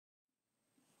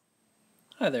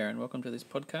Hi there and welcome to this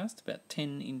podcast about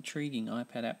 10 intriguing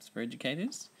iPad apps for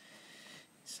educators.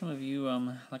 Some of you,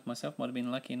 like myself, might have been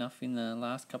lucky enough in the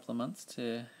last couple of months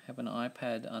to have an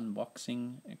iPad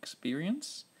unboxing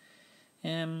experience.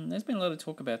 There's been a lot of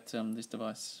talk about this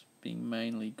device being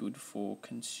mainly good for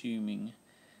consuming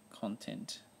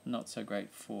content, not so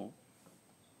great for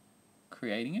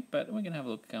creating it, but we're going to have a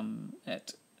look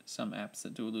at some apps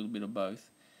that do a little bit of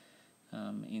both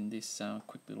in this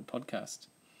quick little podcast.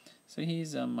 So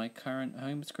here's my current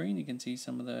home screen. You can see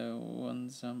some of the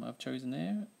ones I've chosen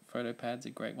there. PhotoPad's a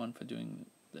great one for doing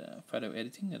the photo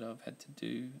editing that I've had to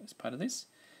do as part of this.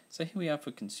 So here we are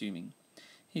for consuming.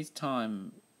 Here's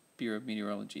Time Bureau of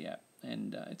Meteorology app,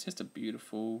 and it's just a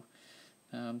beautiful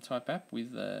type app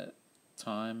with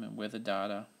time and weather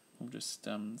data. Will just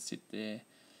sit there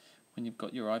when you've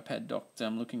got your iPad docked,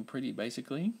 looking pretty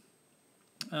basically.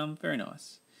 Very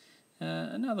nice.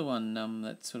 Another one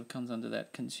that sort of comes under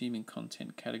that consuming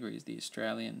content category is The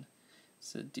Australian.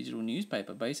 It's a digital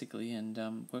newspaper basically, and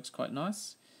works quite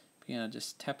nice. You know,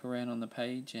 just tap around on the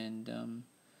page and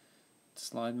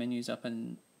slide menus up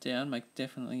and down make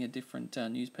definitely a different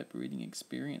newspaper reading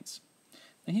experience.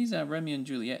 Now here's Romeo and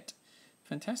Juliet.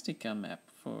 Fantastic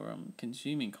app for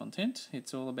consuming content.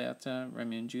 It's all about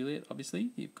Romeo and Juliet,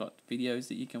 obviously. You've got videos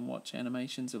that you can watch,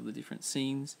 animations of the different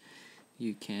scenes.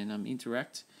 You can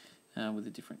interact with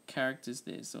the different characters.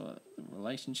 There's a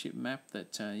relationship map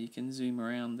that you can zoom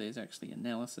around. There's actually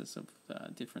analysis of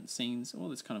different scenes, all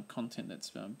this kind of content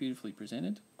that's beautifully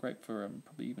presented. Great for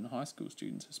probably even high school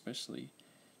students especially,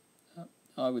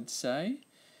 I would say.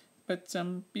 But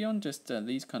beyond just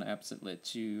these kind of apps that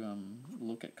let you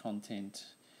look at content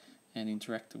and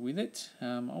interact with it,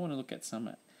 I want to look at some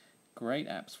great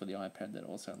apps for the iPad that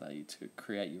also allow you to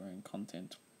create your own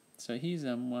content. So here's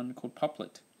one called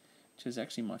Popplet, which is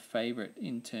actually my favourite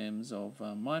in terms of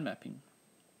mind mapping.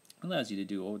 It allows you to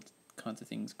do all kinds of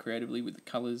things creatively with the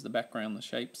colours, the background, the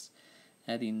shapes,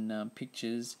 add in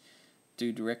pictures,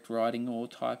 do direct writing or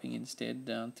typing instead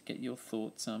to get your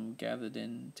thoughts gathered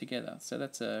and together. So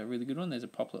that's a really good one. There's a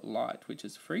Popplet Lite, which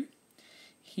is free.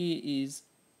 Here is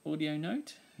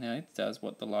AudioNote. Now it does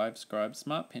what the Live Scribe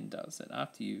Smart Pen does, that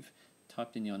after you've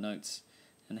typed in your notes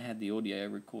and had the audio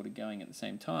recorder going at the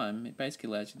same time, it basically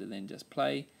allows you to then just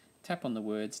play, tap on the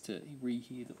words to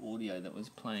rehear the audio that was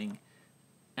playing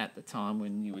at the time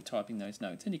when you were typing those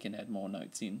notes, and you can add more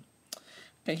notes in.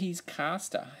 Okay, here's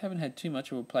Caster. I haven't had too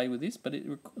much of a play with this, but it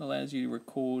allows you to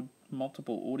record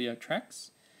multiple audio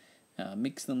tracks,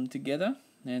 mix them together,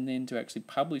 and then to actually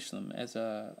publish them as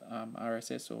a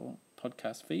RSS or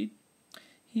podcast feed.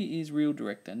 Here is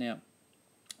ReelDirector. Now,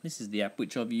 this is the app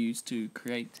which I've used to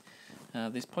create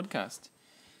this podcast.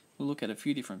 We'll look at a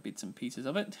few different bits and pieces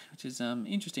of it, which is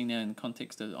interesting now in the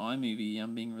context of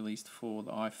iMovie being released for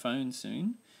the iPhone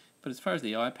soon. But as far as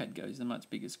the iPad goes, the much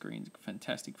bigger screen's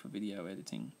fantastic for video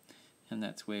editing, and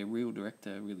that's where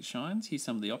ReelDirector really shines. Here's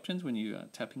some of the options when you are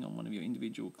tapping on one of your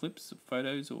individual clips of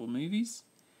photos or movies,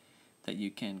 that you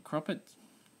can crop it,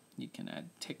 you can add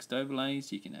text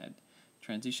overlays, you can add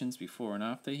transitions before and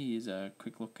after. Here's a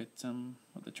quick look at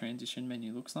what the transition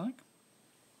menu looks like.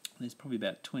 There's probably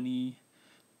about 20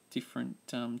 different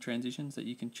transitions that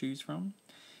you can choose from.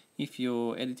 If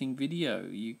you're editing video,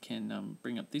 you can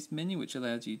bring up this menu, which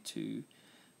allows you to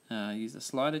use the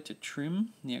slider to trim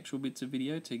the actual bits of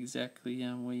video to exactly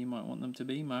where you might want them to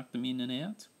be, mark them in and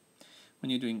out. When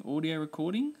you're doing audio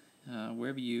recording,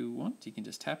 wherever you want, you can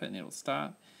just tap it and it'll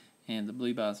start. And the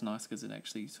blue bar is nice because it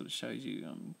actually sort of shows you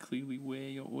clearly where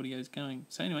your audio is going.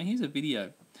 So anyway, here's a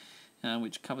video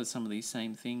which covers some of these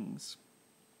same things.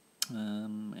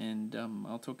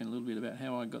 I'll talk in a little bit about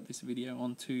how I got this video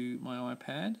onto my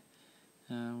iPad,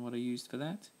 what I used for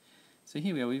that. So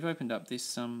here we are, we've opened up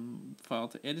this file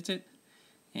to edit it,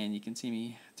 and you can see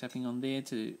me tapping on there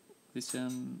to this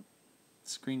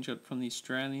screenshot from the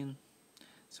Australian.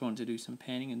 So I want to do some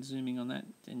panning and zooming on that,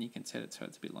 and you can set it so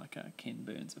it's a bit like a Ken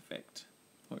Burns effect.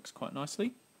 Works quite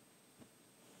nicely.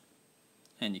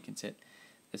 And you can set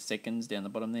the seconds down the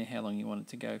bottom there, how long you want it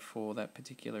to go for that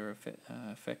particular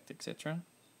effect, etc.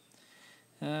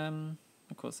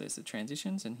 Of course, there's the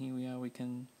transitions, and here we are. We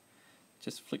can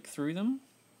just flick through them,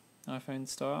 iPhone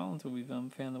style, until we've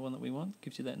found the one that we want.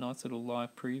 Gives you that nice little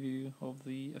live preview of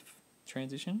the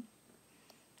transition.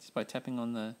 Just by tapping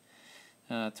on the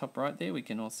top right there, we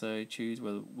can also choose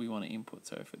whether we want to input.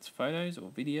 So if it's photos or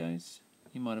videos,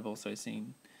 you might have also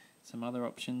seen some other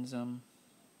options in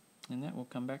that we'll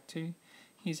come back to.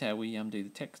 Here's how we do the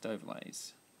text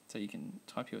overlays. So you can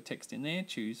type your text in there,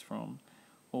 choose from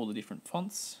all the different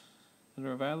fonts that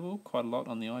are available, quite a lot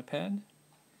on the iPad,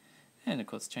 and of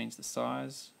course change the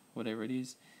size, whatever it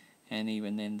is, and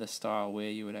even then the style where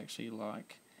you would actually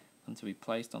like them to be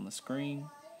placed on the screen,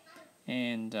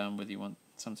 and whether you want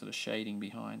some sort of shading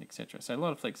behind, etc. So a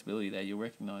lot of flexibility there. You'll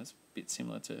recognise a bit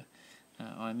similar to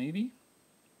iMovie.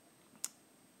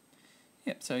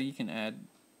 Yep, so you can add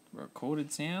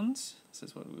recorded sounds. This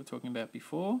is what we were talking about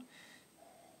before.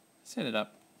 Set it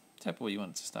up, tap where you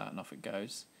want it to start, and off it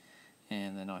goes.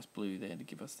 And the nice blue there to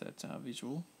give us that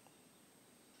visual.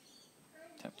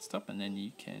 Tap stop, and then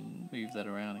you can move that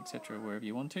around, etc., wherever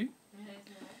you want to.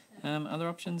 Other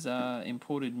options are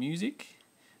imported music,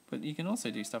 but you can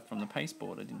also do stuff from the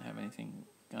pasteboard. I didn't have anything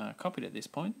copied at this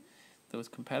point that was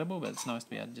compatible, but it's nice to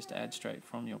be able to just add straight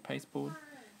from your pasteboard.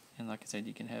 And like I said,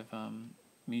 you can have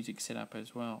music set up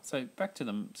as well. So back to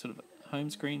the sort of home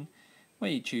screen,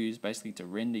 where you choose basically to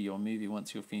render your movie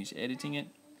once you've finished editing it,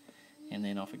 and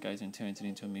then off it goes and turns it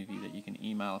into a movie that you can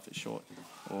email if it's short,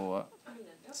 or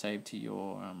save to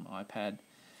your iPad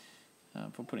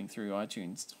for putting through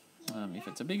iTunes if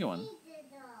it's a bigger one.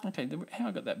 Okay, how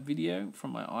I got that video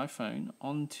from my iPhone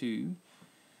onto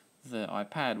the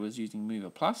iPad was using Mover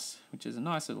Plus, which is a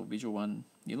nice little visual one.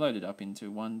 You load it up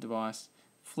into one device,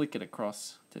 flick it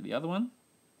across to the other one.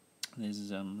 There's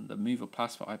the Mover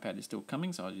Plus for iPad is still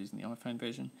coming, so I was using the iPhone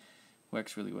version.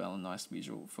 Works really well, and nice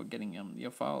visual for getting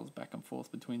your files back and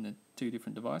forth between the two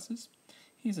different devices.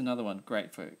 Here's another one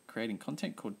great for creating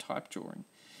content called TypeDrawing.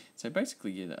 So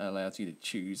basically it allows you to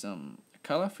choose a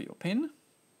colour for your pen,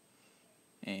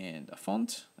 and a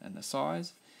font, and the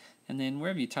size, and then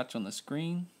wherever you touch on the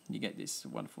screen you get this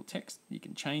wonderful text. You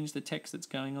can change the text that's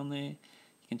going on there,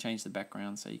 you can change the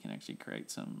background, so you can actually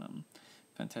create some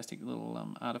fantastic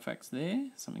little artifacts there,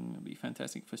 something that would be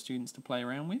fantastic for students to play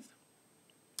around with.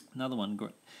 Another one,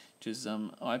 which is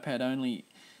iPad only,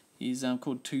 is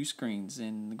called Two Screens,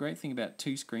 and the great thing about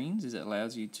Two Screens is it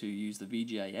allows you to use the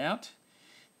VGA out,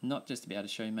 not just to be able to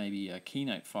show maybe a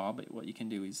Keynote file, but what you can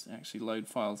do is actually load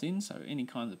files in, so any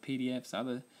kinds of PDFs,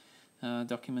 other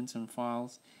documents and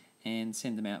files, and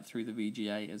send them out through the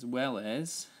VGA, as well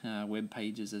as web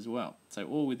pages as well. So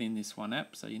all within this one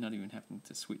app, so you're not even having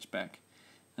to switch back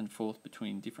and forth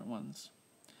between different ones.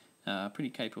 Pretty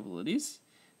capable it is.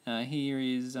 Here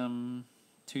is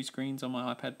two screens on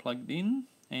my iPad plugged in,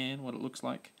 and what it looks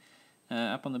like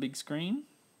up on the big screen.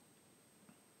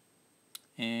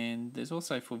 And there's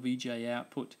also for VGA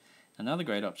output another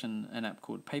great option, an app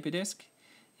called Paperdesk,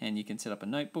 and you can set up a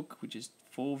notebook which is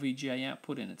for VGA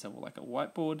output, and it's like a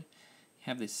whiteboard.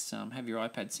 Have this, have your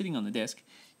iPad sitting on the desk.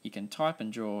 You can type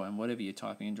and draw, and whatever you're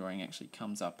typing and drawing actually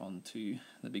comes up onto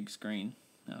the big screen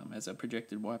as a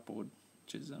projected whiteboard,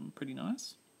 which is pretty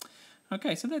nice.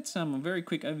 Okay, so that's a very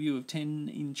quick overview of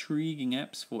 10 intriguing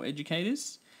apps for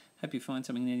educators. Hope you find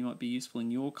something there that might be useful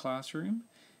in your classroom.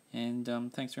 And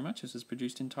thanks very much. This was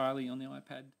produced entirely on the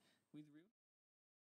iPad.